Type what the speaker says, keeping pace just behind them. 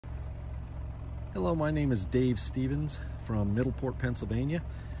Hello, my name is Dave Stevens from Middleport, Pennsylvania,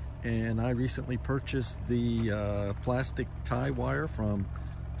 and I recently purchased the plastic tie wire from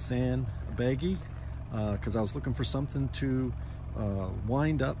San Baggy because I was looking for something to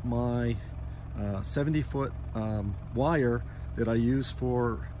wind up my 70-foot wire that I use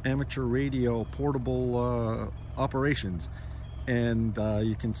for amateur radio portable operations. And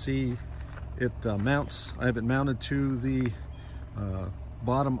you can see it mounts. I have it mounted to the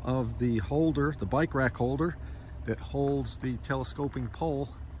bottom of the holder, the bike rack holder that holds the telescoping pole,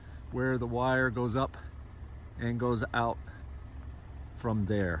 where the wire goes up and goes out from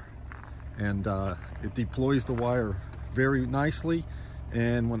there. And it deploys the wire very nicely,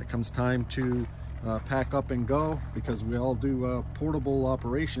 and when it comes time to pack up and go, because we all do portable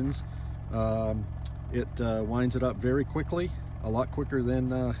operations, it winds it up very quickly, a lot quicker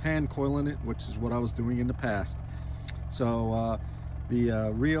than hand coiling it, which is what I was doing in the past. So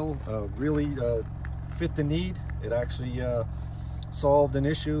the really fit the need. It actually solved an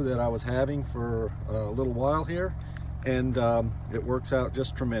issue that I was having for a little while here, and it works out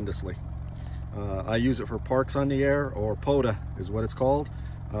just tremendously. I use it for parks on the air, or POTA is what it's called,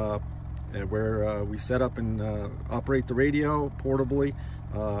 where we set up and operate the radio portably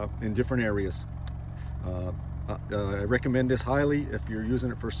in different areas. I recommend this highly if you're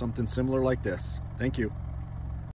using it for something similar like this. Thank you.